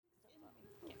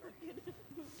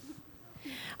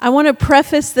I want to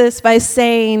preface this by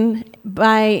saying,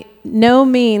 by no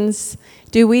means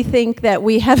do we think that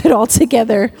we have it all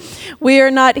together. We are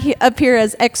not up here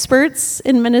as experts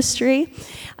in ministry,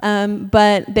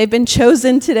 but they've been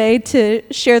chosen today to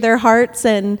share their hearts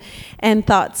and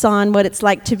thoughts on what it's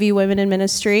like to be women in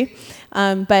ministry.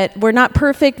 But we're not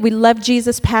perfect. We love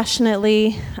Jesus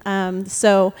passionately.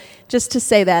 So just to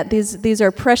say that, these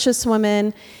are precious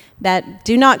women that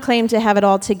do not claim to have it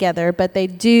all together, but they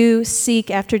do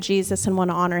seek after Jesus and want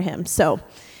to honor him. So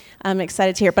I'm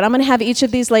excited to hear. But I'm going to have each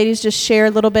of these ladies just share a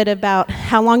little bit about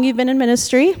how long you've been in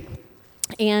ministry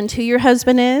and who your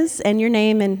husband is and your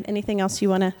name and anything else you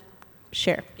want to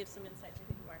share. Give some insight to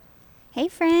who you are. Hey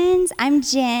friends, I'm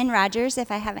Jen Rogers,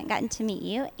 if I haven't gotten to meet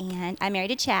you, and I'm married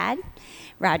to Chad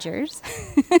Rogers,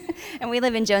 and we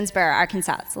live in Jonesboro,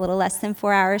 Arkansas. It's a little less than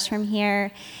 4 hours from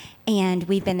here, and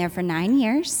we've been there for 9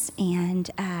 years, and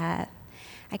I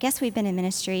guess we've been in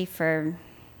ministry for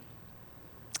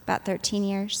about 13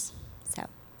 years, so,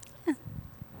 yeah.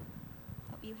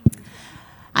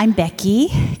 I'm Becky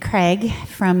Craig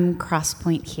from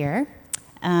Crosspoint here.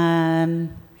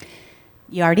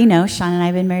 You already know, Sean and I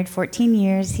have been married 14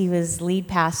 years. He was lead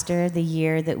pastor the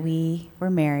year that we were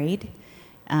married.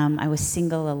 I was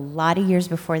single a lot of years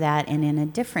before that and in a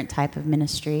different type of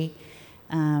ministry.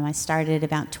 I started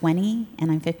about 20,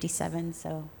 and I'm 57,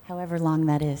 so however long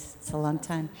that is, it's a long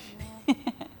time.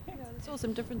 There's all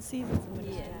some different seasons in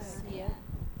ministry. Yes, yeah.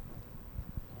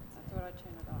 I thought I'd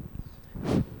turn it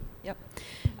on. Yep.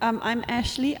 I'm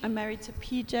Ashley. I'm married to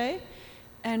PJ,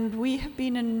 and we have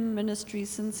been in ministry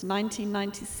since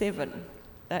 1997.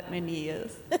 That many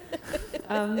years.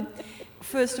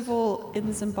 First of all,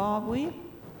 in Zimbabwe,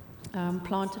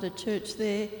 planted a church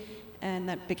there, and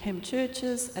that became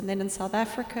churches, and then in South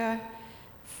Africa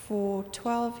for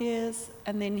 12 years,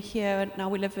 and then here, now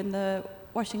we live in the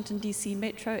Washington, D.C.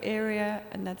 metro area,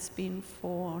 and that's been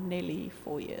for nearly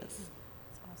 4 years.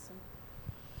 That's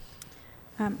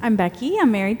awesome. I'm Becky.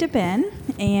 I'm married to Ben,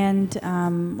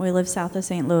 and we live south of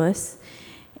St. Louis.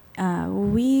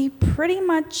 We pretty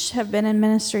much have been in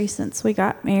ministry since we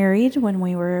got married when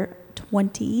we were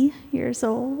 20 years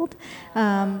old,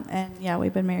 and yeah,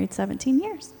 we've been married 17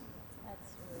 years.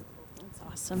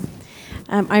 Awesome.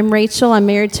 I'm Rachel. I'm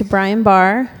married to Brian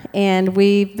Barr, and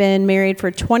we've been married for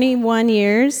 21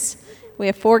 years. We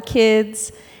have 4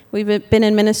 kids. We've been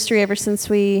in ministry ever since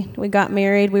we got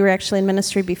married. We were actually in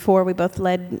ministry before. We both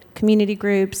led community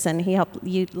groups, and he helped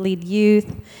lead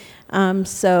youth.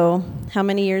 So how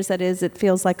many years that is, it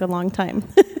feels like a long time.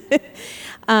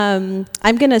 I'm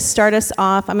going to start us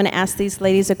off. I'm going to ask these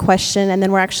ladies a question, and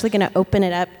then we're actually going to open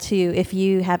it up to if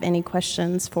you have any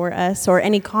questions for us or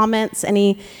any comments,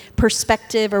 any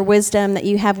perspective or wisdom that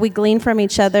you have. We glean from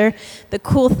each other. The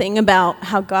cool thing about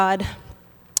how God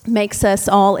makes us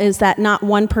all is that not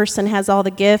one person has all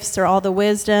the gifts or all the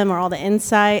wisdom or all the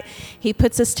insight. He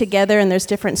puts us together, and there's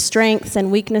different strengths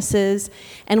and weaknesses,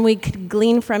 and we could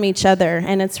glean from each other,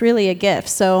 and it's really a gift.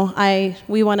 So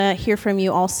we want to hear from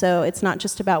you also. It's not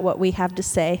just about what we have to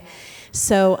say.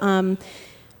 So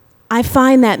I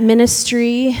find that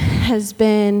ministry has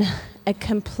been a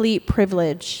complete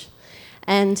privilege,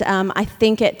 and I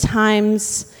think at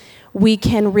times we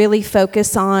can really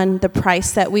focus on the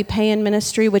price that we pay in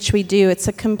ministry, which we do. It's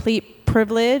a complete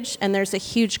privilege, and there's a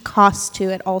huge cost to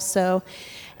it also.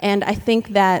 And I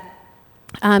think that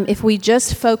if we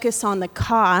just focus on the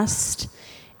cost,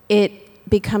 it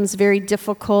becomes very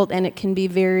difficult, and it can be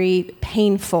very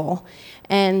painful.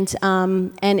 And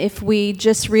if we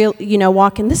just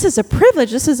walk in, this is a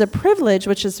privilege,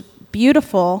 which is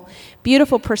beautiful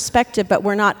perspective, but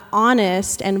we're not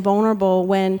honest and vulnerable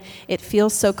when it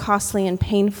feels so costly and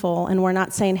painful, and we're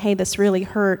not saying, hey, this really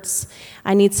hurts,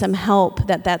 I need some help,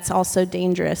 that's also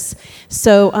dangerous.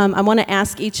 So I want to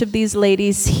ask each of these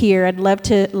ladies here, I'd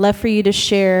love for you to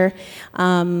share.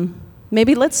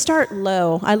 Maybe let's start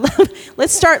low.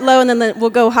 Let's start low, and then we'll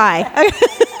go high.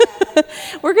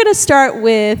 We're going to start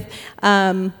with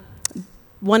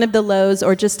one of the lows,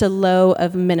 or just a low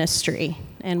of ministry.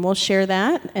 And we'll share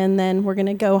that, and then we're going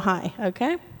to go high,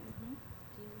 okay?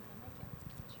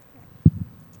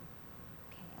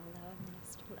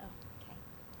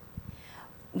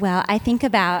 Well, I think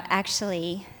about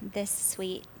actually this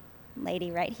sweet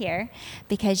lady right here,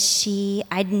 because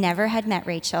I'd never had met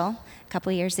Rachel. A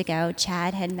couple years ago,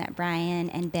 Chad had met Brian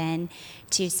and Ben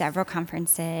to several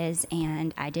conferences,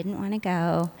 and I didn't want to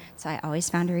go, so I always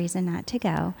found a reason not to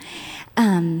go.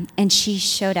 And she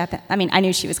showed up, I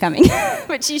knew she was coming,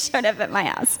 but she showed up at my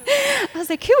house. I was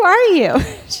like, who are you?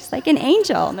 She's like, an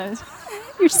angel. And I was,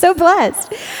 You're so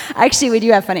blessed. Actually, we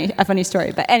do have a funny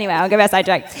story. But anyway, I'll get back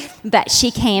sidetracked. But she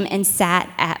came and sat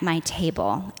at my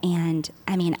table. And,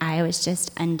 I mean, I was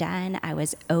just undone. I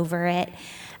was over it.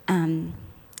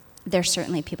 There's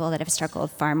certainly people that have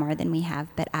struggled far more than we have,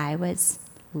 but I was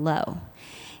low.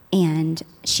 And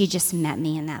she just met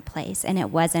me in that place. And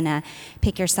it wasn't a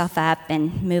pick yourself up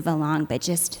and move along, but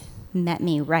just met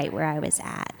me right where I was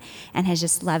at and has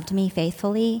just loved me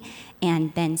faithfully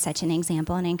and been such an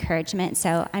example and encouragement.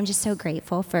 So I'm just so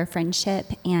grateful for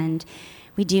friendship, and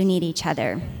we do need each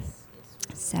other.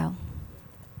 So,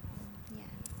 yeah.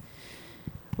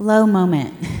 Low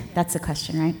moment. That's the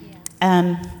question,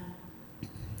 right?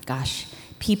 Gosh,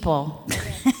 people.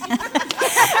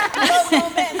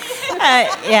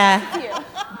 Yeah.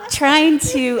 Trying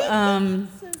to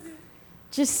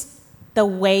just the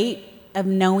weight of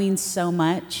knowing so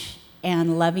much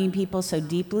and loving people so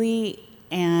deeply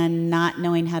and not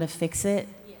knowing how to fix it,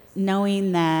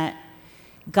 knowing that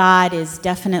God is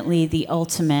definitely the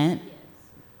ultimate,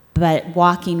 but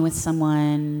walking with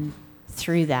someone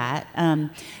through that.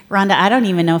 Rhonda, I don't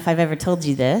even know if I've ever told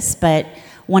you this, but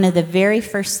one of the very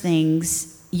first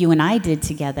things you and I did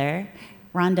together,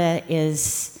 Rhonda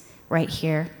is right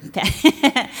here.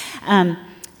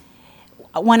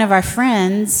 One of our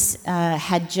friends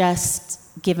had just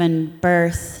given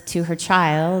birth to her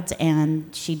child,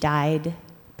 and she died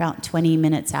about 20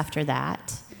 minutes after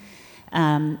that.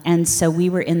 And so we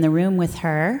were in the room with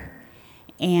her,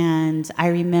 and I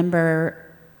remember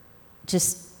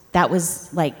that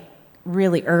was like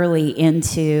really early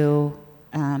into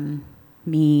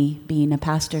me being a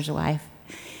pastor's wife,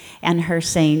 and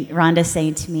Rhonda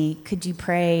saying to me, "Could you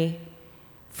pray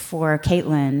for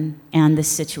Caitlin and this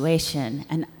situation?"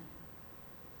 And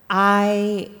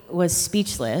I was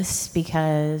speechless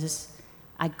because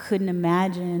I couldn't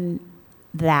imagine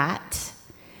that.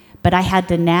 But I had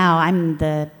to I'm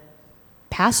the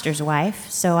pastor's wife,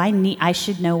 so I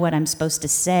should know what I'm supposed to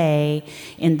say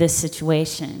in this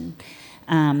situation.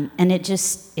 And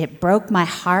it broke my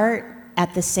heart.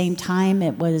 At the same time,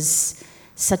 it was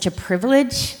such a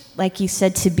privilege, like you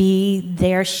said, to be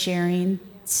there sharing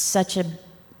such a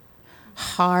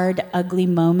hard, ugly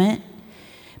moment.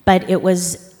 But it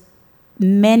was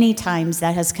many times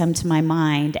that has come to my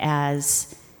mind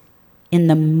as, in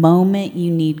the moment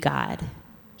you need God,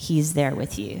 He's there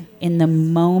with you. In the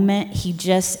moment, He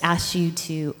just asks you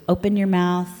to open your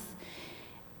mouth,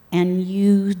 and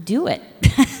you do it,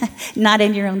 not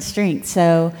in your own strength.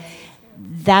 So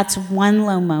that's one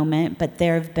low moment, but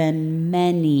there have been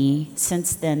many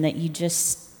since then that you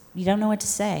don't know what to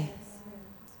say.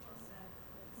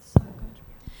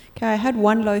 Okay, I had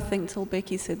one low thing till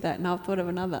Becky said that, and I've thought of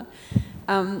another.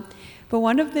 But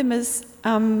one of them is,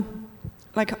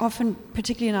 like often,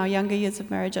 particularly in our younger years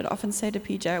of marriage, I'd often say to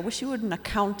PJ, "I wish you were an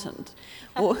accountant."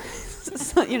 Or,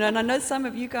 and I know some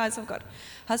of you guys have got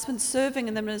husbands serving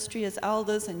in the ministry as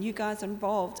elders, and you guys are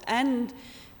involved, and,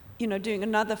 doing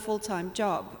another full-time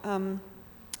job. And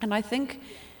I think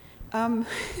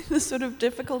the sort of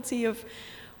difficulty of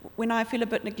when I feel a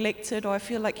bit neglected, or I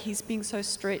feel like he's being so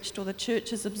stretched, or the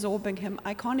church is absorbing him,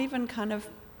 I can't even kind of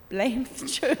blame the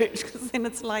church, because then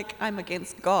it's like I'm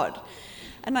against God.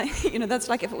 And that's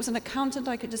like if it was an accountant,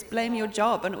 I could just blame your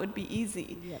job and it would be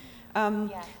easy.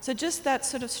 So just that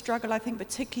sort of struggle, I think,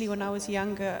 particularly when I was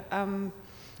younger,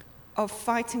 of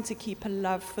fighting to keep a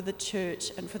love for the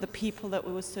church and for the people that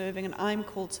we were serving, and I'm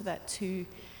called to that too,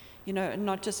 and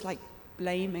not just like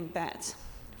blaming that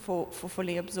for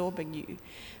fully absorbing you.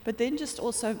 But then just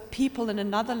also people in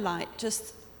another light,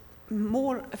 just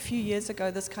more a few years ago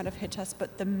this kind of hit us,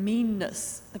 but the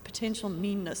potential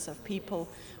meanness of people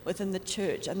within the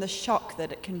church and the shock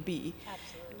that it can be.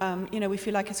 Absolutely. We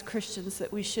feel like as Christians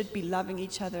that we should be loving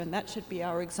each other, and that should be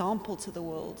our example to the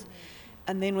world.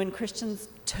 And then when Christians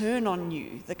turn on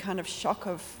you, the kind of shock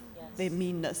of their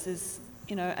meanness is,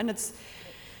 and it's,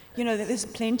 there's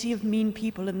plenty of mean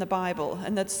people in the Bible,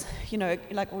 and that's,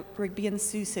 like what Rigby and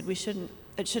Sue said,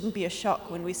 it shouldn't be a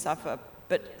shock when we suffer,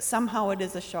 but somehow it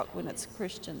is a shock when it's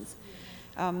Christians.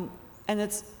 And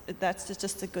that's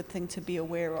just a good thing to be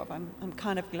aware of. I'm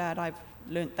kind of glad I've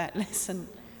learnt that lesson.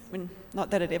 Not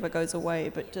that it ever goes away,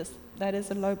 but just that is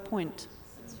a low point.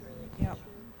 That's really good.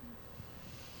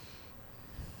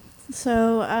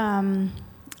 So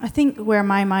I think where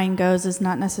my mind goes is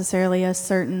not necessarily a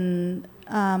certain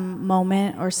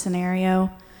moment or scenario.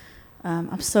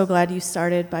 I'm so glad you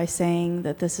started by saying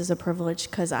that this is a privilege,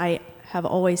 because I have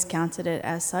always counted it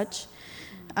as such.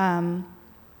 But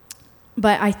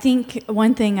I think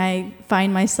one thing I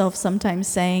find myself sometimes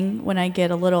saying when I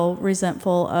get a little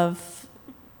resentful of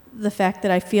the fact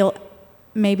that I feel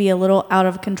maybe a little out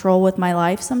of control with my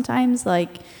life sometimes.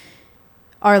 Like,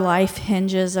 our life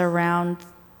hinges around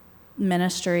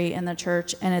ministry and the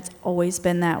church, and it's always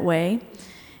been that way.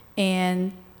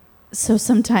 And so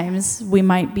sometimes we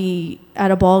might be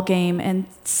at a ball game and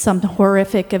some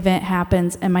horrific event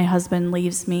happens and my husband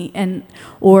leaves me,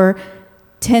 or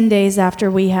 10 days after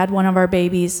we had one of our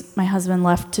babies, my husband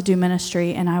left to do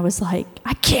ministry, and I was like,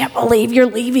 I can't believe you're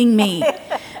leaving me.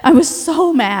 I was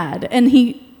so mad. And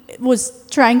he was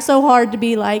trying so hard to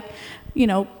be like,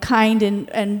 kind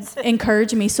and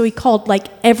encourage me. So he called like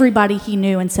everybody he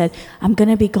knew and said, I'm going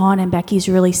to be gone and Becky's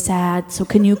really sad, so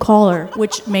can you call her?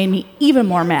 Which made me even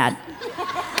more mad.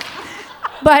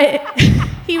 But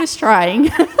he was trying.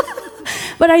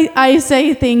 But I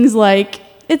say things like,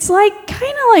 it's like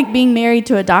kind of like being married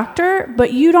to a doctor,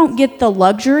 but you don't get the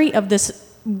luxury of this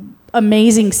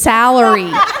amazing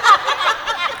salary.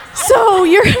 So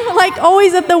you're like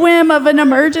always at the whim of an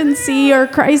emergency or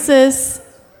crisis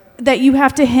that you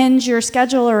have to hinge your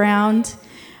schedule around.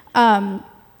 And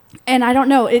I don't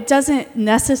know, it doesn't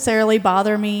necessarily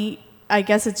bother me. I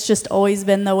guess it's just always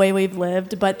been the way we've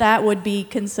lived, but that would be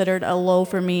considered a low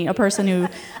for me, a person who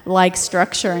likes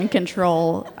structure and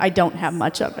control. I don't have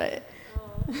much of it.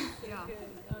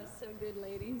 So good,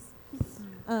 ladies.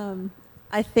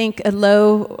 I think a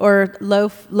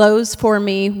lows for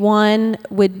me, one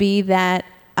would be that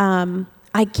I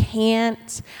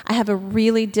have a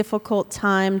really difficult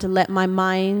time to let my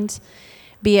mind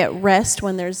be at rest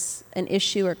when there's an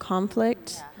issue or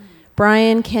conflict. Yeah.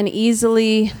 Brian can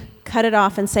easily cut it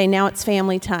off and say, now it's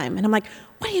family time. And I'm like,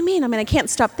 what do you mean? I can't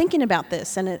stop thinking about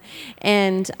this. I'm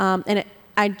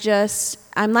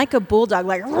like a bulldog,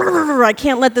 like, I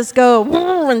can't let this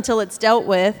go until it's dealt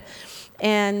with.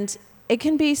 And it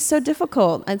can be so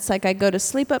difficult. It's like I go to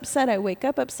sleep upset, I wake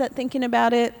up upset thinking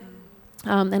about it.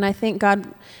 And I think God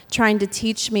trying to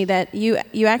teach me that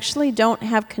you actually don't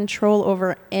have control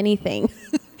over anything.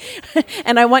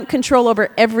 And I want control over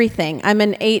everything. I'm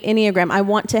an 8 Enneagram. I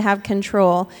want to have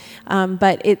control.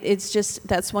 But it's just,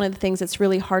 that's one of the things that's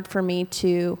really hard for me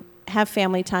to have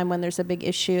family time when there's a big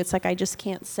issue. It's like I just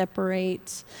can't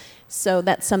separate. So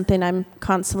that's something I'm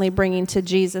constantly bringing to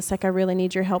Jesus. Like, I really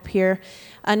need your help here.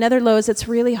 Another low is it's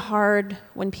really hard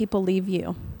when people leave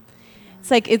you. It's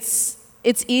like it's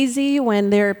easy when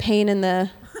they're a pain in the,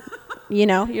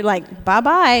 you're like,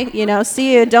 bye-bye,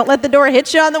 see you. Don't let the door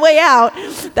hit you on the way out.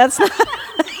 That's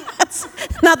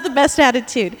not the best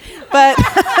attitude. But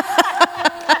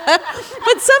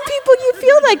but some people, you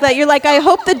feel like that. You're like, I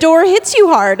hope the door hits you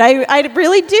hard. I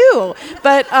really do.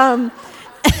 But, and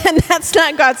that's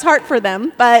not God's heart for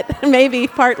them, but maybe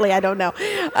partly, I don't know.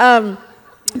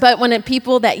 But when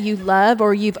people that you love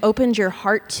or you've opened your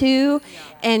heart to,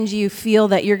 and you feel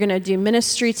that you're going to do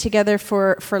ministry together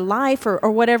for life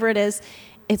or whatever it is,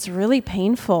 it's really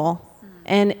painful.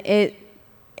 And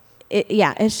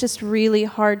it's just really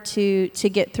hard to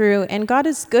get through. And God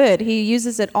is good. He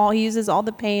uses it all. He uses all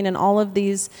the pain and all of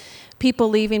these people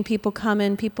leaving, people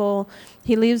coming,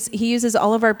 he uses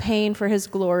all of our pain for his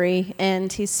glory,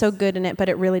 and he's so good in it, but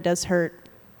it really does hurt.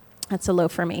 That's a low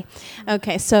for me.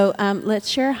 Okay, so let's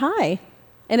share hi.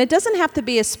 And it doesn't have to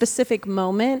be a specific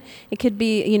moment. It could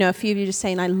be, a few of you just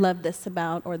saying, I love this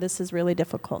about, or this is really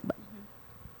difficult.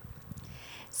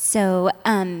 So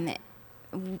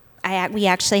we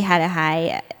actually had a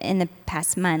hi in the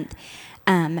past month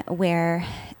where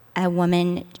a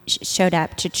woman showed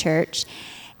up to church,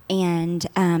 and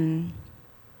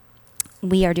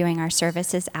we are doing our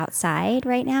services outside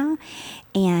right now.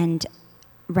 And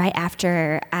right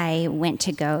after I went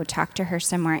to go talk to her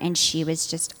somewhere, and she was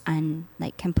just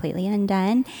completely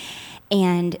undone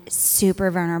and super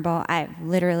vulnerable.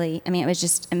 It was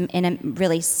just in a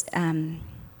really,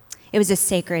 it was a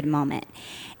sacred moment.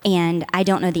 And I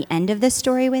don't know the end of the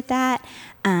story with that,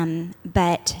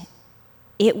 but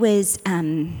it was,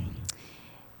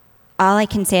 all I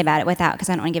can say about it because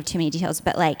I don't want to give too many details,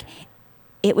 but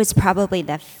it was probably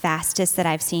the fastest that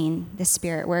I've seen the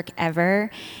Spirit work ever.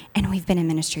 And we've been in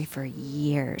ministry for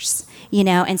years,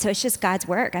 and so it's just God's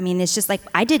work. It's just like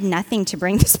I did nothing to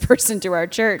bring this person to our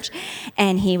church,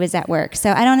 and he was at work.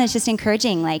 So I don't know, it's just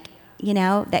encouraging,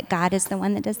 that God is the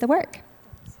one that does the work.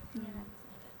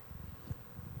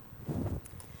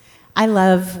 I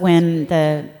love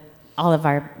when all of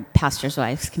our pastors'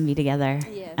 wives can be together.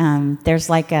 Yes. There's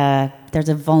a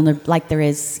vulnerable, like there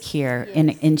is here,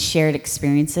 yes, in shared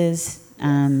experiences.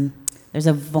 Yes. There's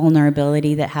a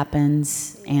vulnerability that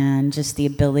happens, yes, and just the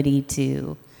ability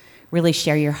to really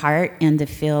share your heart and to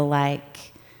feel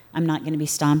like I'm not going to be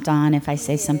stomped on if I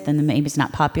say, yes, something that maybe is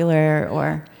not popular.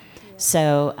 Or yes.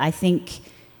 So I think,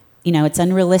 it's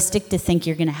unrealistic to think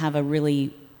you're going to have a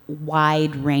really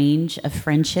wide range of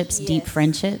friendships, deep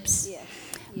friendships.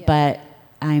 But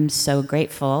I'm so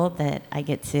grateful that I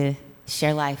get to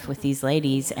share life with these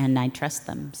ladies and I trust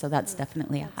them. So that's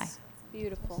definitely a high.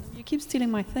 Beautiful. You keep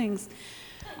stealing my things.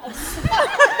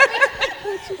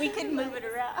 We can move it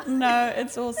around. No,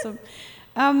 it's awesome.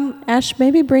 Ash,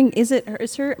 maybe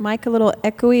is her mic a little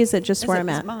echoey? Is it just where I'm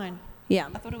Is at? it mine? Yeah.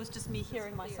 I thought it was just me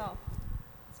hearing myself.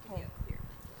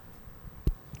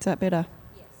 Is that better?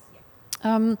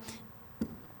 Yes.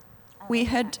 We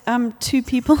had two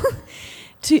people.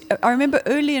 I remember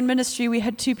early in ministry we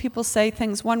had two people say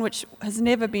things, one which has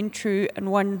never been true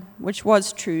and one which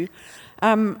was true.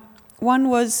 One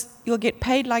was, you'll get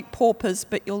paid like paupers,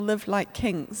 but you'll live like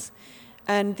kings.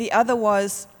 And the other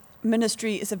was,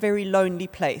 ministry is a very lonely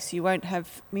place. You won't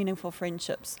have meaningful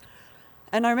friendships.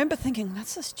 And I remember thinking,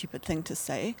 that's a stupid thing to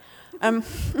say. I'm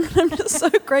just so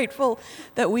grateful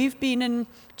that we've been in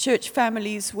church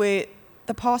families where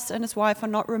the pastor and his wife are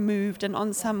not removed and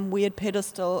on some weird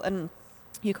pedestal, and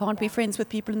you can't be friends with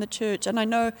people in the church. And I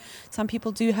know some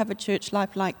people do have a church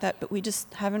life like that, but we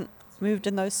just haven't moved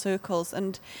in those circles.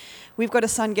 And we've got a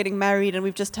son getting married, and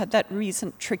we've just had that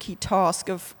recent tricky task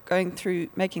of going through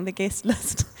making the guest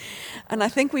list. And I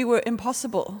think we were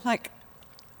impossible. Like,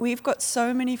 we've got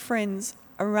so many friends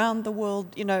around the world,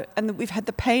 you know, and we've had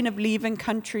the pain of leaving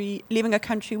a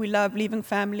country we love, leaving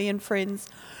family and friends.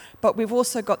 But we've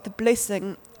also got the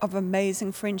blessing of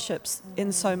amazing friendships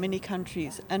in so many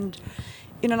countries. And,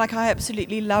 you know, like, I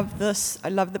absolutely love this. I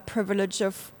love the privilege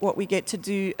of what we get to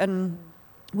do. And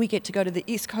we get to go to the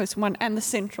East Coast one and the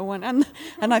Central one. And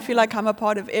I feel like I'm a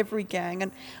part of every gang.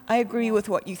 And I agree with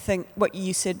what you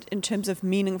said in terms of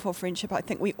meaningful friendship. I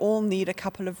think we all need a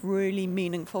couple of really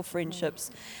meaningful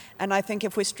friendships. And I think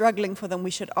if we're struggling for them,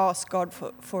 we should ask God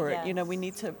for it. You know, we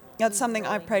need to. That's something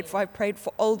I've prayed for. I've prayed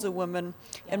for older women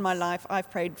in my life. I've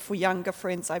prayed for younger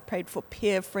friends. I've prayed for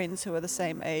peer friends who are the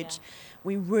same age.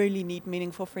 We really need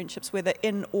meaningful friendships, whether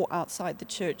in or outside the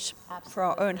church, for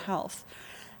our own health.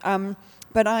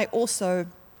 But I also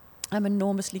am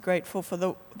enormously grateful for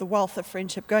the wealth of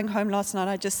friendship. Going home last night,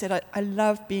 I just said, I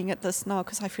love being at this now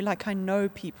because I feel like I know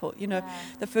people. You know,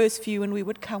 the first few when we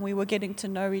would come, we were getting to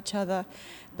know each other.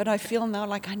 But I feel now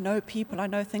like I know people, I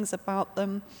know things about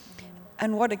them.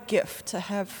 And what a gift to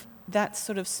have that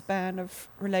sort of span of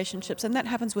relationships. And that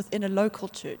happens within a local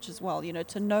church as well, you know,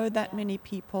 to know that many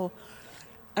people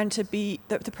and to be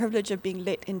the privilege of being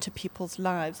let into people's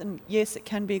lives. And yes, it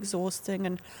can be exhausting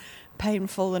and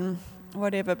painful and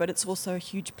whatever, but it's also a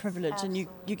huge privilege. Absolutely.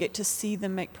 And you get to see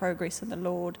them make progress in the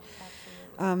Lord.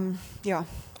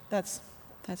 That's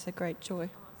a great joy.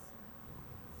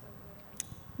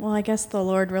 Well, I guess the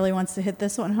Lord really wants to hit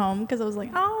this one home because I was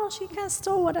like, oh, she kind of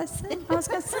stole what I was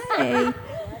going to say.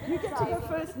 You get to go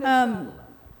first.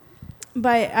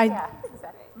 But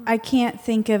I can't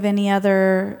think of any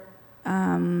other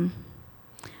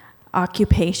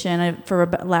occupation, for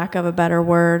lack of a better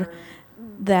word,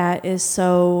 that is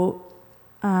so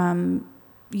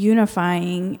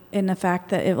unifying in the fact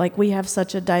that we have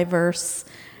such a diverse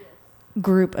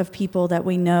group of people that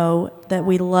we know, that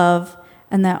we love,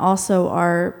 and that also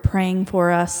are praying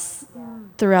for us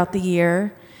throughout the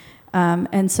year.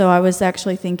 And so I was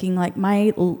actually thinking, like,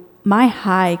 my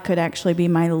high could actually be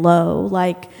my low,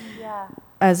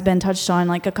 as Ben touched on,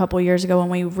 like, a couple years ago when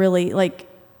we really, like,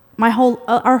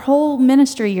 our whole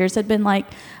ministry years had been like,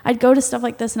 I'd go to stuff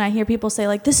like this and I hear people say,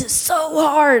 like, this is so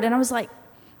hard. And I was like,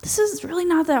 this is really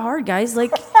not that hard, guys.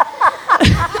 Like,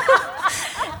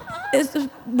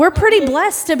 we're pretty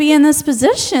blessed to be in this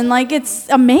position. Like, it's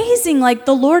amazing. Like,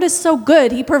 the Lord is so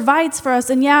good. He provides for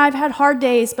us. And yeah, I've had hard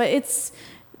days, but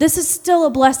this is still a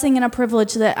blessing and a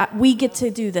privilege that we get to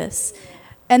do this.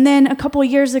 And then a couple of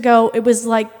years ago, it was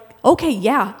like, okay,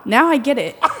 yeah, now I get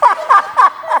it.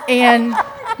 And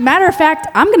matter of fact,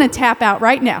 I'm going to tap out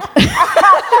right now.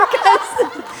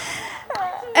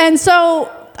 And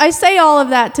so I say all of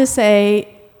that to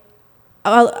say,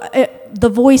 the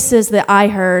voices that I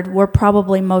heard were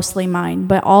probably mostly mine,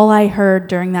 but all I heard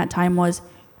during that time was,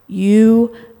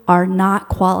 you are not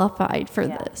qualified for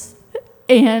this.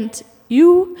 And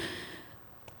you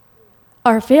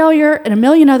are a failure, and a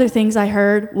million other things I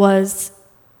heard was,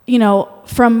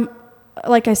 from,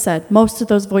 like I said, most of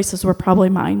those voices were probably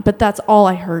mine, but that's all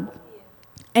I heard.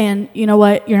 And you know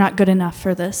what? You're not good enough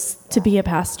for this to be a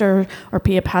pastor or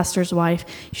be a pastor's wife.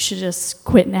 You should just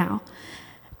quit now.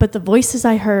 But the voices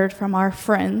I heard from our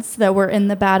friends that were in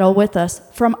the battle with us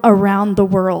from around the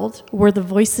world were the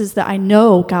voices that I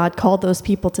know God called those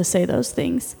people to say those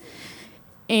things.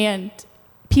 And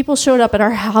people showed up at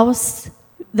our house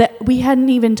that we hadn't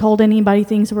even told anybody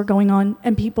things were going on,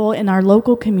 and people in our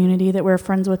local community that were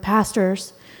friends with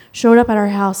pastors showed up at our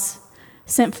house,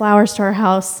 sent flowers to our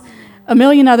house, a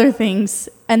million other things.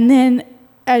 And then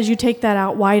as you take that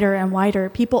out wider and wider,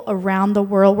 people around the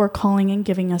world were calling and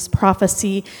giving us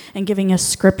prophecy and giving us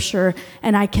scripture.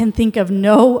 And I can think of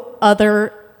no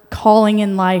other calling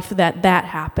in life that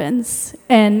happens.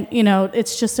 And,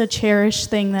 it's just a cherished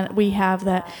thing that we have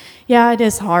that, yeah, it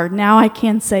is hard. Now I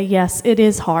can say, yes, it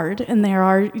is hard. And there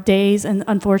are days and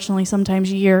unfortunately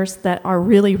sometimes years that are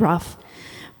really rough.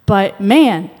 But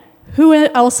man, who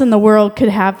else in the world could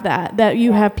have that? That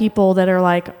you have people that are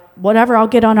like, whatever, I'll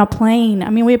get on a plane. I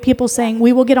mean, we have people saying,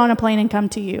 we will get on a plane and come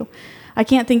to you. I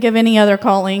can't think of any other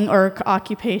calling or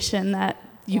occupation that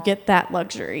you get that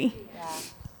luxury.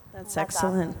 That's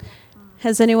excellent. Awesome.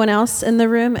 Has anyone else in the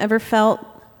room ever felt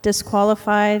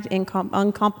disqualified,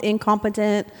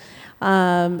 incompetent,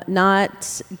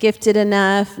 not gifted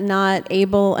enough, not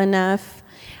able enough?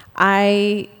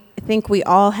 I think we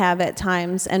all have at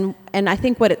times, and I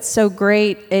think what it's so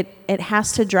great, it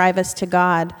has to drive us to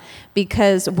God,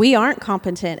 because we aren't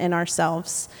competent in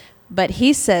ourselves. But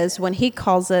he says when he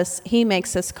calls us, he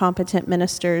makes us competent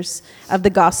ministers of the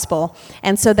gospel.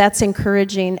 And so that's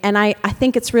encouraging. And I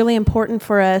think it's really important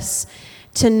for us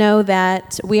to know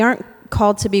that we aren't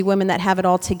called to be women that have it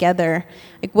all together.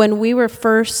 Like when we were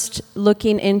first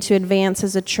looking into Advance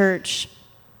as a church,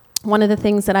 one of the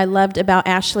things that I loved about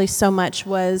Ashley so much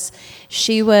was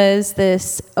she was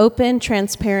this open,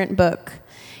 transparent book.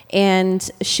 And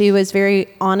she was very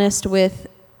honest with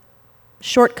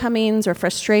shortcomings or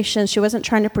frustrations. She wasn't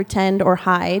trying to pretend or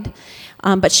hide.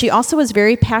 But she also was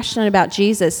very passionate about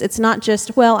Jesus. It's not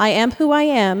just, well, I am who I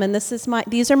am, and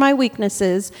these are my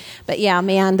weaknesses. But yeah,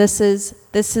 man, this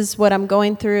is what I'm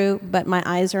going through, but my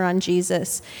eyes are on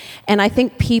Jesus. And I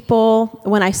think people,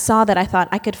 when I saw that, I thought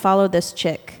I could follow this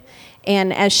chick.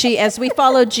 And as we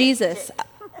follow Jesus,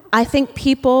 I think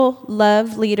people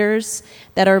love leaders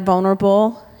that are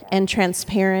vulnerable and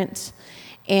transparent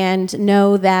and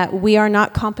know that we are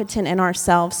not competent in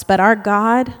ourselves, but our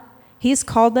God, he's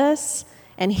called us,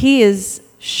 and he is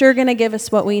sure going to give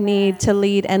us what we need to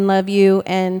lead and love you.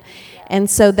 And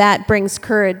so that brings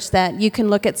courage, that you can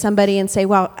look at somebody and say,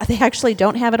 well, they actually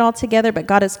don't have it all together, but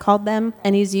God has called them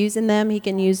and he's using them. He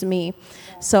can use me.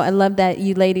 So I love that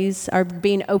you ladies are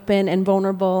being open and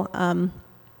vulnerable.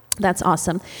 That's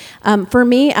awesome. For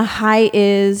me, a high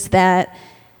is that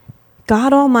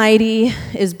God Almighty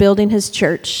is building his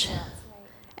church.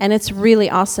 And it's really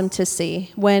awesome to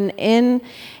see. When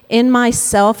in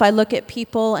myself, I look at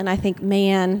people and I think,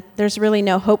 man, there's really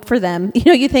no hope for them.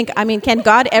 You think, can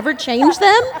God ever change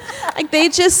them? Like they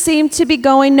just seem to be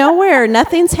going nowhere.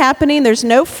 Nothing's happening. There's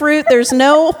no fruit. There's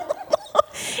no...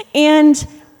 And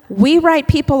we write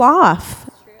people off.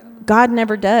 God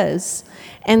never does.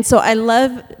 And so I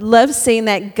love seeing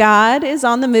that God is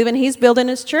on the move and he's building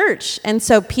his church. And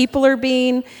so people are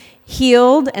being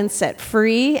healed and set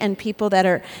free, and people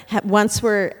that once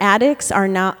were addicts are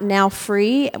now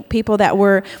free. People that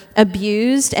were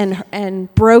abused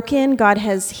and broken, God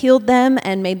has healed them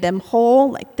and made them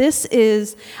whole. Like this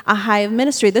is a high of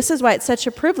ministry. This is why it's such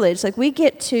a privilege. Like we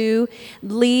get to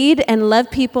lead and love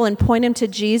people and point them to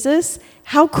Jesus.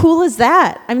 How cool is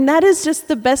that? That is just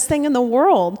the best thing in the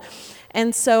world.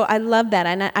 And so I love that.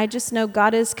 And I just know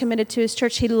God is committed to his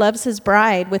church. He loves his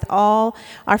bride with all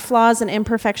our flaws and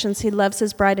imperfections. He loves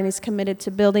his bride, and he's committed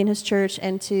to building his church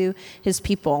and to his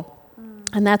people.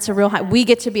 And that's a real high. We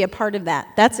get to be a part of that.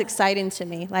 That's exciting to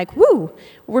me. Like, woo,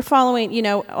 we're following,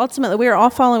 ultimately we are all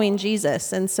following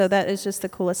Jesus. And so that is just the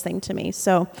coolest thing to me.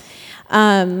 So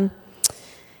I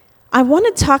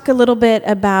want to talk a little bit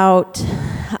about...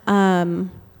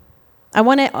 I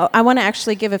want to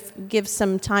actually give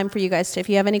some time for you guys to, if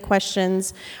you have any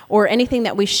questions or anything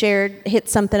that we shared, hit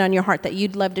something on your heart that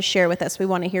you'd love to share with us. We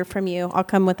want to hear from you. I'll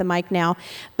come with the mic now.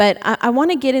 But I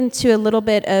want to get into a little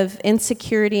bit of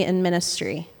insecurity in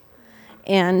ministry.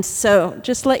 And so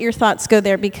just let your thoughts go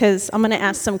there, because I'm going to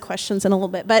ask some questions in a little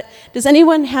bit. But does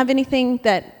anyone have anything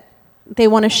that they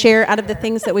want to share out of the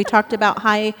things that we talked about,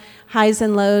 highs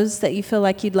and lows, that you feel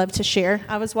like you'd love to share?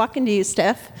 I was walking to you,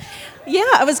 Steph. Yeah,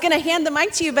 I was going to hand the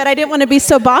mic to you, but I didn't want to be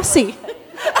so bossy.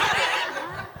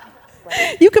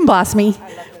 You can boss me.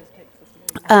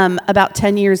 About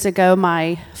 10 years ago,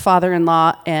 my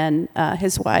father-in-law and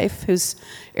his wife, who's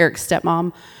Eric's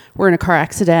stepmom, were in a car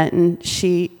accident, and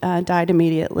she died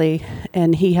immediately,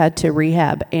 and he had to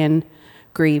rehab and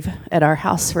grieve at our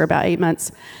house for about 8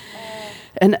 months.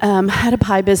 And had a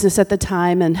pie business at the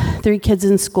time and 3 kids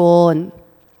in school and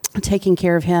taking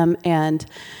care of him. And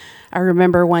I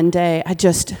remember one day I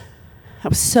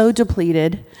was so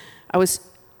depleted. I was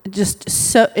just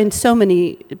pulled in so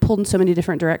many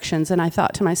different directions. And I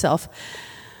thought to myself,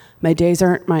 my days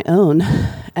aren't my own.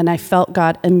 And I felt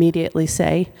God immediately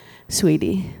say,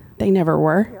 sweetie, they never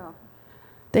were.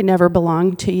 They never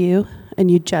belonged to you, and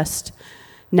you just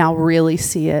now really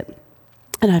see it.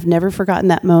 And I've never forgotten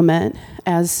that moment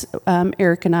as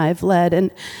Eric and I have led.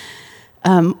 And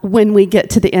when we get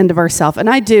to the end of ourself, and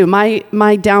I do,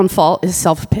 my downfall is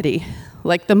self-pity.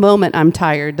 Like the moment I'm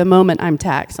tired, the moment I'm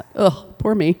taxed, like, oh,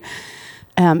 poor me.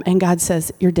 And God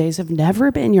says, your days have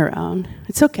never been your own.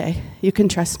 It's okay. You can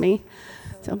trust me.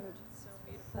 So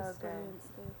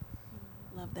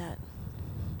Love that.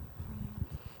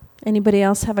 Anybody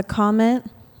else have a comment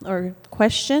or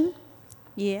question?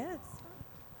 Yes.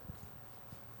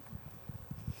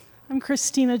 I'm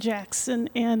Christina Jackson,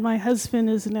 and my husband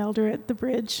is an elder at the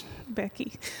Bridge,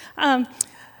 Becky.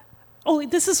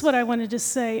 This is what I wanted to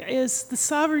say, is the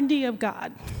sovereignty of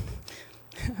God.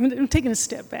 I'm taking a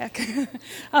step back.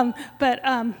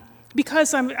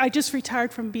 Because I just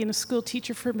retired from being a school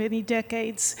teacher for many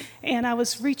decades, and I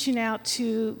was reaching out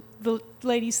to the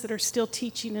ladies that are still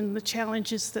teaching and the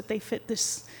challenges that they fit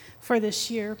for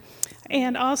this year.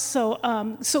 And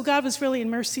also, so God was really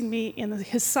immersing me in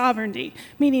his sovereignty,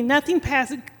 meaning nothing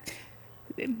passes,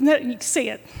 you say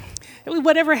it,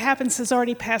 whatever happens has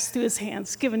already passed through his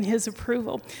hands, given his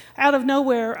approval. Out of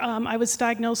nowhere, I was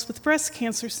diagnosed with breast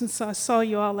cancer since I saw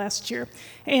you all last year.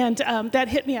 And that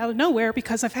hit me out of nowhere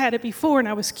because I've had it before and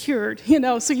I was cured,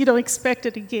 so you don't expect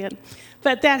it again.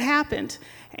 But that happened.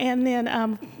 And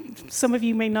then some of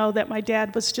you may know that my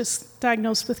dad was just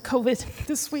diagnosed with COVID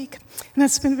this week. And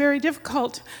that's been very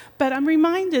difficult. But I'm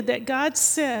reminded that God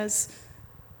says,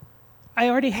 I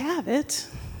already have it.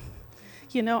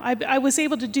 I was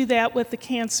able to do that with the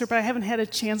cancer, but I haven't had a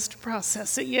chance to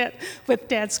process it yet with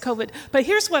Dad's COVID. But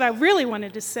here's what I really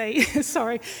wanted to say, is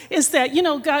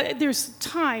that, God, there's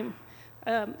time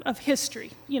of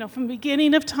history, from the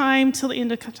beginning of time till the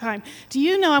end of time. Do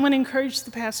you know, I want to encourage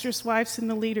the pastors' wives and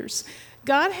the leaders.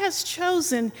 God has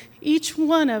chosen each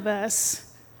one of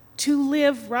us to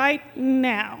live right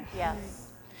now. Yes.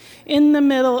 In the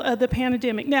middle of the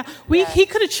pandemic. Now, he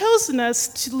could have chosen us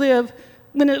to live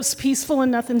when it was peaceful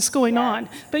and nothing's going on.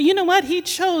 But you know what? He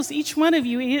chose each one of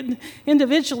you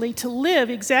individually to live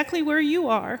exactly where you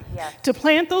are, to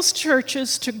plant those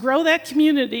churches, to grow that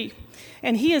community.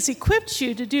 And he has equipped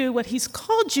you to do what he's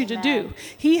called you to do.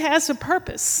 He has a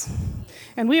purpose.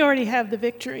 And we already have the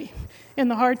victory in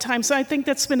the hard times. So I think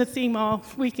that's been a theme all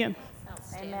weekend.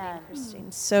 Amen.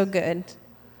 Christine, so good.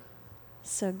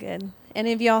 So good.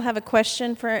 Any of y'all have a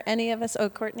question for any of us? Oh,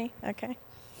 Courtney? Okay.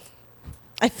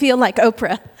 I feel like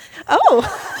Oprah. Oh.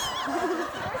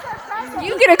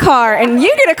 You get a car, and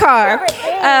you get a car.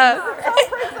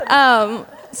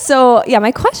 So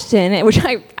my question, which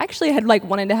I actually had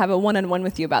wanted to have a one-on-one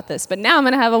with you about this, but now I'm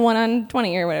going to have a one-on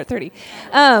 20 or whatever, 30.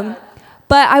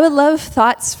 But I would love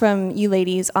thoughts from you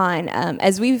ladies on,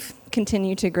 as we've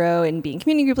continued to grow and being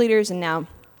community group leaders, and now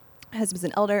husband's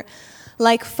an elder,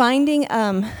 finding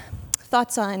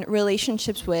thoughts on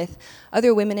relationships with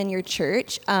other women in your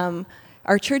church.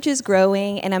 Our church is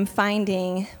growing, and I'm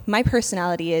finding my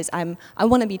personality is I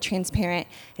want to be transparent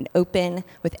and open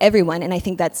with everyone, and I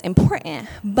think that's important.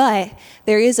 But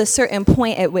there is a certain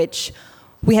point at which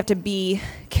we have to be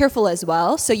careful as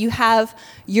well. So you have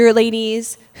your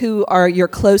ladies who are your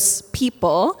close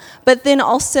people, but then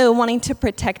also wanting to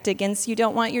protect against, you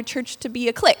don't want your church to be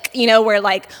a clique, where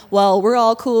we're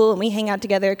all cool and we hang out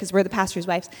together because we're the pastor's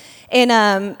wives. And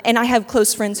I have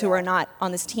close friends who are not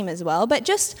on this team as well, but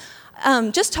just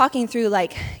talking through,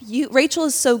 Rachel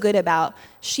is so good about,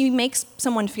 she makes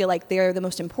someone feel like they're the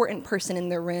most important person in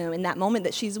the room in that moment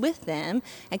that she's with them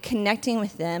and connecting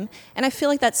with them. And I feel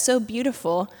like that's so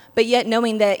beautiful, but yet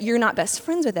knowing that you're not best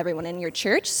friends with everyone in your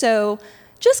church. So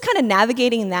just kind of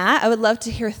navigating that. I would love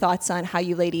to hear thoughts on how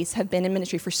you ladies have been in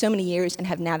ministry for so many years and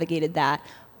have navigated that,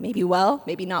 maybe well,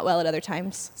 maybe not well at other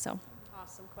times. So.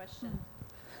 Awesome question.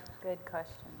 Good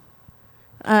question.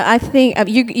 I think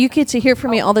you get to hear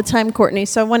from me all the time, Courtney,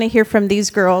 so I want to hear from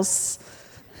these girls.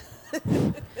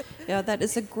 Yeah, that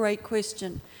is a great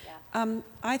question.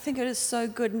 I think it is so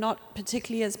good, not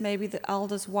particularly as maybe the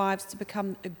elders' wives, to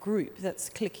become a group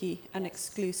that's cliquey and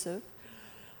exclusive.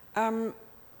 I'm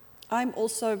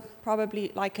also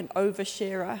probably like an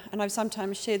oversharer, and I've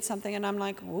sometimes shared something and I'm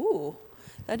like, ooh,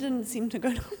 that didn't seem to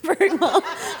go down very well.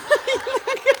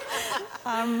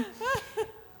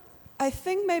 I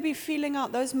think maybe feeling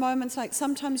out those moments, like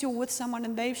sometimes you're with someone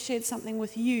and they've shared something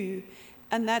with you,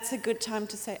 and that's a good time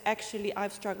to say, actually,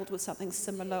 I've struggled with something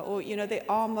similar, or, there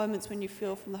are moments when you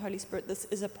feel from the Holy Spirit this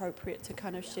is appropriate to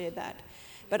kind of share that.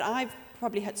 But I've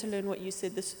probably had to learn what you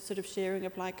said, this sort of sharing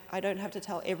of like, I don't have to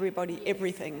tell everybody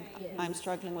everything I'm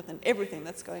struggling with and everything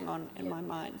that's going on in my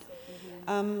mind.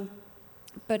 So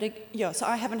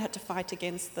I haven't had to fight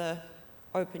against the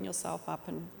open yourself up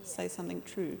and say something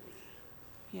true.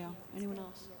 Yeah, anyone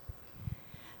else?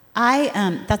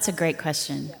 That's a great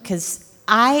question, because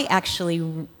I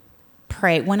actually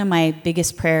pray. One of my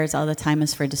biggest prayers all the time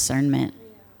is for discernment.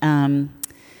 And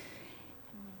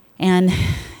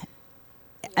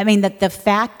I mean, that the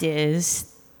fact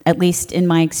is, at least in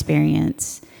my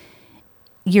experience,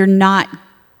 you're not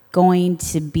going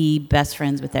to be best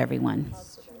friends with everyone.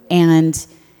 And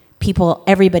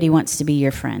everybody wants to be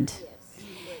your friend.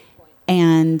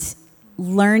 And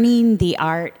learning the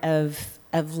art of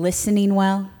listening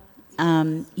well,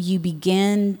 you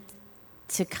begin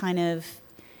to kind of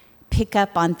pick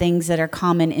up on things that are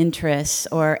common interests,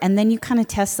 and then you kind of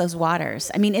test those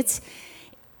waters. I mean,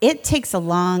 it takes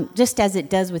just as it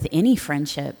does with any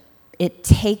friendship, it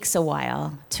takes a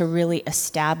while to really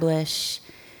establish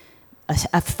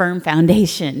a firm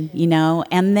foundation,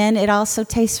 and then it also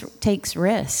takes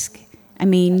risk. I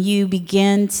mean, you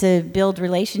begin to build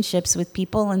relationships with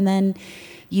people, and then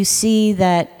you see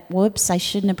that, whoops, I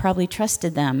shouldn't have probably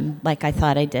trusted them like I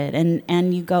thought I did.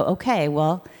 And you go, okay,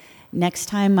 well, next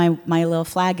time my little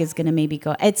flag is going to maybe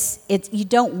go. It's you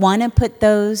don't want to put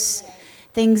those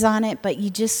things on it, but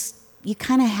you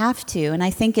kind of have to. And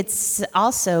I think it's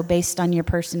also based on your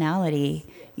personality.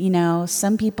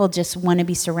 Some people just want to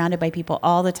be surrounded by people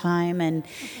all the time, and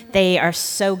they are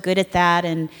so good at that.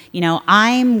 And,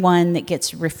 I'm one that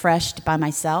gets refreshed by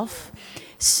myself.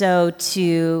 So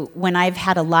when I've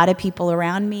had a lot of people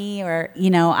around me, or,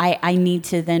 I need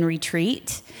to then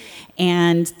retreat.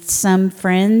 And some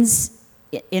friends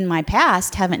in my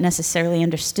past haven't necessarily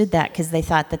understood that, because they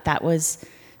thought that was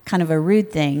kind of a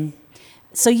rude thing.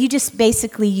 So you just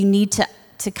basically, you need to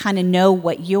kind of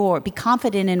know be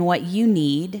confident in what you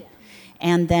need,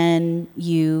 and then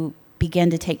you begin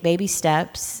to take baby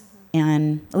steps,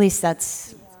 and at least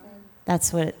that's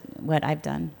what I've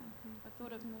done. I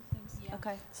thought of more things. Yeah.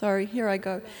 Okay. Sorry, here I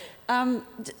go.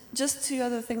 Just two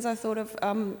other things I thought of.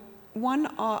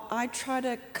 One, I try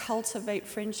to cultivate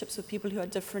friendships with people who are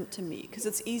different to me, because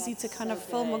it's easy to kind of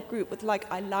film a group with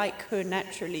I like her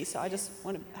naturally, so I just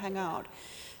want to hang out.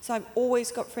 So I've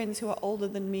always got friends who are older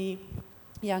than me,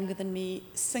 younger than me,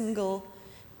 single.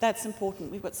 That's important.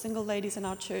 We've got single ladies in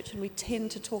our church, and we tend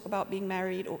to talk about being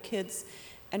married or kids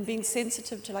and being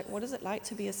sensitive to what is it like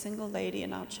to be a single lady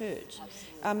in our church.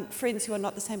 Friends who are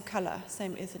not the same color,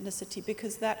 same ethnicity,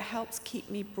 because that helps keep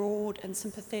me broad and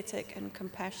sympathetic and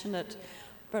compassionate,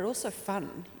 but also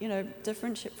fun.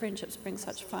 Different friendships bring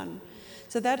such fun.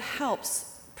 So that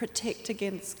helps protect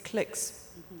against cliques,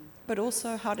 but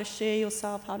also how to share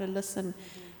yourself, how to listen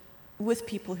with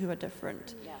people who are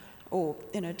different, or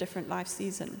different life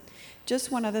season. Just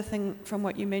one other thing from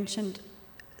what you mentioned,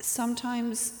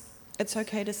 sometimes it's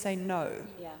okay to say no.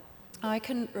 I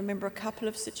can remember a couple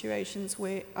of situations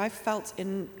where I felt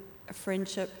in a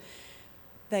friendship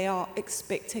they are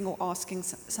expecting or asking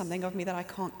something of me that I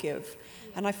can't give,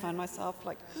 and I find myself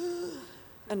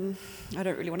and I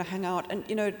don't really want to hang out, and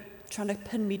trying to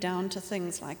pin me down to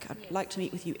things like, I'd like to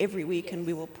meet with you every week and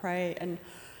we will pray. And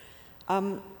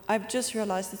I've just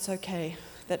realized it's okay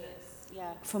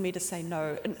for me to say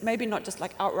no. And maybe not just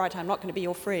outright, I'm not going to be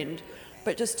your friend,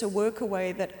 but just to work a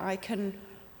way that I can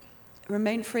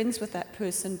remain friends with that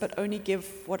person, but only give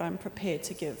what I'm prepared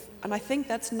to give. And I think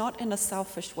that's not in a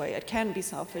selfish way. It can be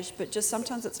selfish, but just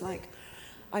sometimes it's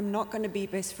I'm not going to be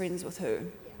best friends with her,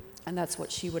 and that's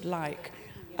what she would like.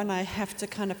 And I have to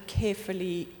kind of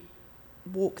carefully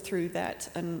walk through that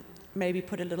and maybe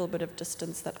put a little bit of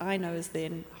distance that I know is there,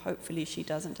 and hopefully she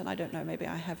doesn't. And I don't know, maybe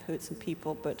I have hurt some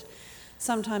people, but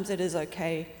sometimes it is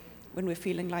okay when we're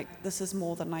feeling like this is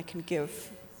more than I can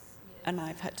give, and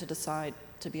I've had to decide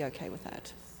to be okay with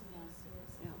that.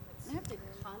 I have to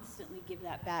constantly give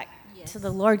that back to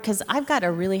the Lord, because I've got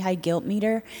a really high guilt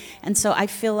meter, and so I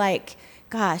feel like,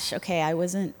 gosh, okay,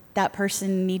 that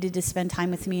person needed to spend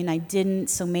time with me and I didn't,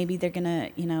 so maybe they're gonna,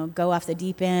 go off the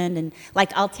deep end, and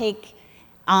I'll take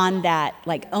on that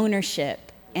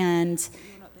ownership and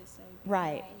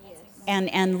right.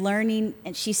 And learning,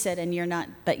 and she said, and you're not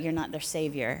their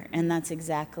savior, and that's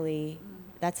exactly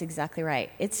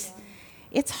right.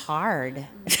 It's hard.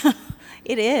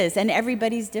 It is, and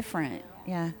everybody's different.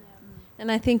 Yeah.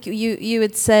 And I think you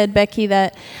had said, Becky,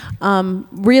 that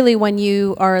really when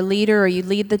you are a leader or you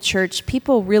lead the church,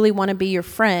 people really want to be your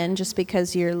friend just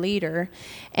because you're a leader.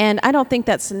 And I don't think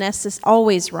that's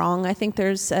always wrong. I think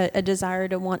there's a desire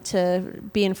to want to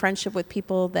be in friendship with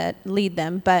people that lead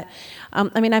them. But,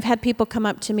 I've had people come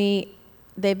up to me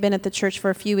they've been at the church for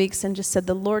a few weeks and just said,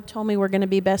 the Lord told me we're going to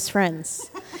be best friends.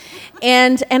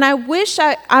 And I wish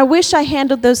I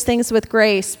handled those things with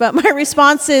grace, but my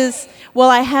response is, well,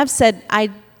 I have said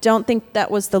I don't think that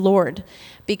was the Lord,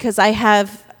 because I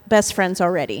have best friends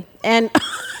already. And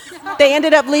they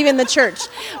ended up leaving the church.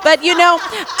 But,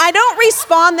 I don't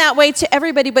respond that way to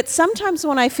everybody, but sometimes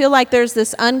when I feel like there's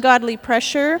this ungodly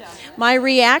pressure, my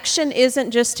reaction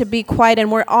isn't just to be quiet,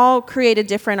 and we're all created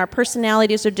different. Our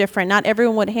personalities are different. Not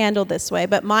everyone would handle this way,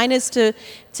 but mine is to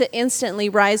instantly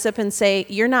rise up and say,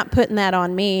 you're not putting that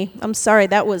on me. I'm sorry,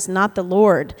 that was not the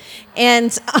Lord.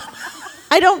 And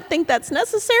I don't think that's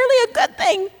necessarily a good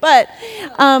thing, but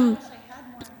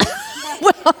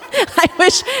well,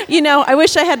 I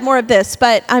wish I had more of this,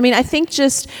 but I think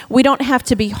just we don't have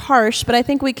to be harsh, but I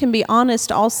think we can be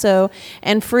honest also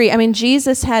and free.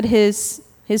 Jesus had his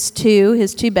two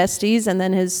besties and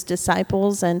then his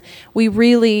disciples, and we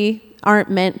really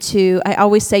aren't meant to. I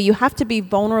always say you have to be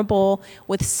vulnerable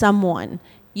with someone.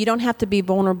 You don't have to be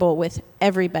vulnerable with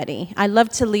everybody. I love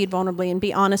to lead vulnerably and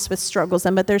be honest with struggles,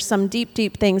 but there's some deep,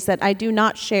 deep things that I do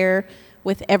not share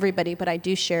with everybody, but I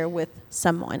do share with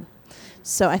someone.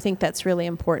 So I think that's really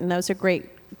important. That was a great,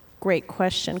 great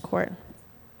question, Court.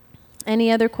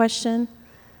 Any other question?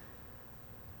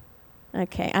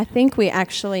 Okay, I think we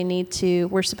actually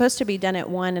we're supposed to be done at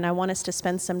 1, and I want us to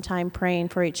spend some time praying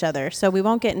for each other. So we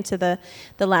won't get into the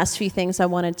last few things I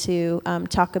wanted to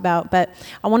talk about, but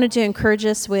I wanted to encourage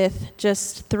us with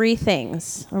just 3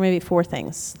 things, or maybe 4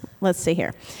 things. Let's see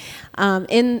here.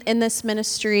 In this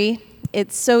ministry,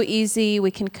 it's so easy.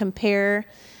 We can compare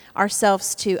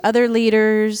ourselves to other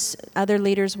leaders'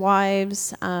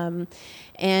 wives,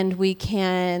 and we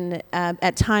can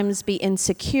at times be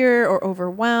insecure or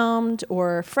overwhelmed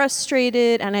or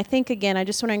frustrated. And I think, again, I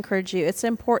just want to encourage you, it's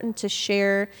important to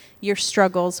share your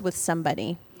struggles with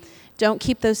somebody. Don't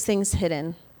keep those things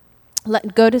hidden.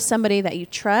 Go to somebody that you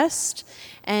trust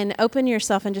and open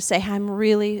yourself and just say, I'm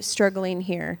really struggling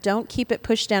here. Don't keep it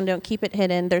pushed down. Don't keep it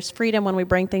hidden. There's freedom when we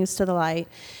bring things to the light.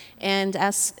 And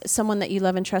ask someone that you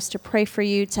love and trust to pray for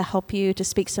you, to help you, to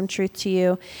speak some truth to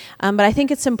you. But I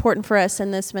think it's important for us in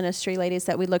this ministry, ladies,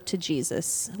 that we look to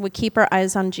Jesus. We keep our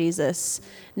eyes on Jesus.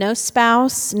 No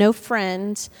spouse, no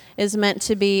friend is meant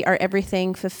to be our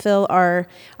everything, fulfill our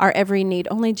every need.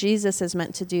 Only Jesus is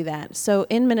meant to do that. So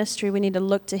in ministry, we need to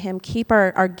look to him, keep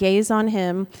our gaze on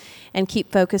him, and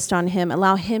keep focused on him.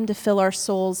 Allow him to fill our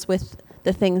souls with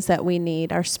the things that we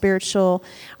need, our spiritual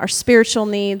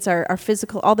needs, our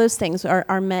physical, all those things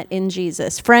are met in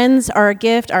Jesus. Friends are a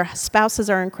gift, our spouses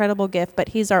are an incredible gift, but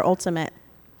he's our ultimate.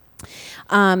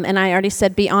 And I already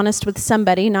said, be honest with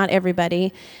somebody, not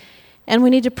everybody. And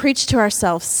we need to preach to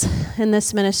ourselves in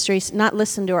this ministry, not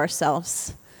listen to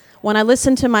ourselves. When I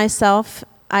listen to myself,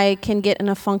 I can get in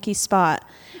a funky spot.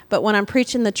 But when I'm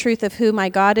preaching the truth of who my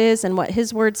God is and what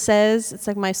his word says, it's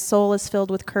like my soul is filled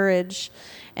with courage.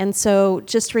 And so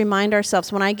just remind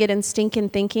ourselves when I get in stinking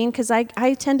thinking, because I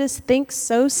tend to think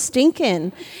so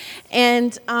stinking.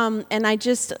 And I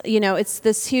just, it's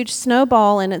this huge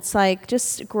snowball, and it's like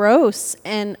just gross.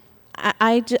 And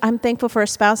I'm thankful for a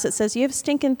spouse that says, you have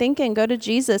stinking thinking, go to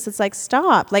Jesus. It's like,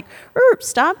 stop.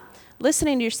 Stop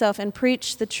listening to yourself and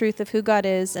preach the truth of who God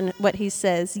is and what he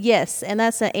says. Yes, and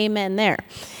that's an amen there.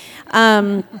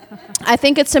 I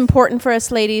think it's important for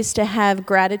us ladies to have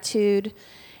gratitude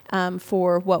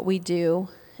for what we do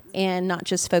and not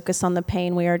just focus on the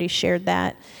pain. We already shared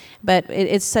that. But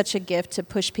it's such a gift to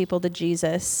push people to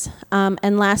Jesus.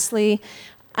 And lastly,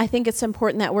 I think it's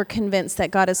important that we're convinced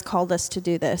that God has called us to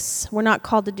do this. We're not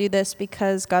called to do this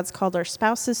because God's called our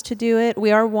spouses to do it.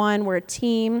 We are one. We're a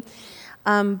team.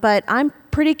 But I'm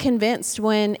pretty convinced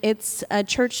when it's a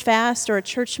church fast or a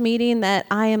church meeting that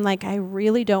I am like, I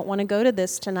really don't want to go to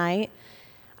this tonight.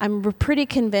 I'm pretty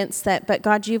convinced that, but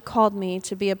God, you've called me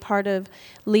to be a part of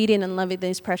leading and loving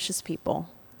these precious people.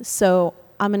 So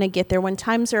I'm going to get there. When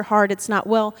times are hard, it's not,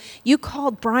 well, you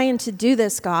called Brian to do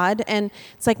this, God. And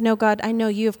it's like, no, God, I know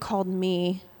you have called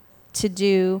me to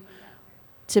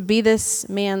be this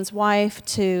man's wife,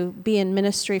 to be in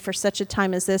ministry for such a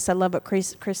time as this. I love what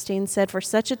Christine said. For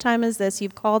such a time as this,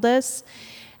 you've called us,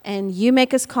 and you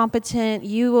make us competent.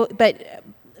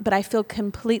 But I feel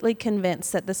completely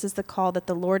convinced that this is the call that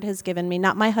the Lord has given me,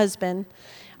 not my husband,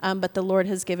 but the Lord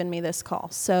has given me this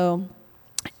call. So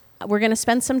we're going to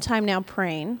spend some time now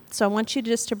praying. So I want you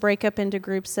just to break up into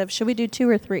groups of, should we do 2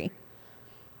 or 3?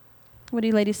 What do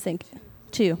you ladies think?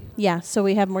 2. Yeah, so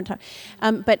we have more time.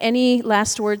 But any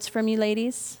last words from you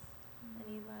ladies?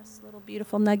 Any last little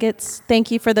beautiful nuggets?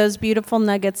 Thank you for those beautiful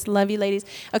nuggets. Love you, ladies.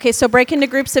 Okay, so break into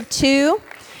groups of 2.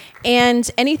 And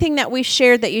anything that we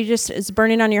shared that you just is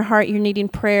burning on your heart, you're needing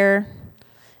prayer,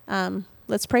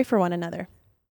 let's pray for one another.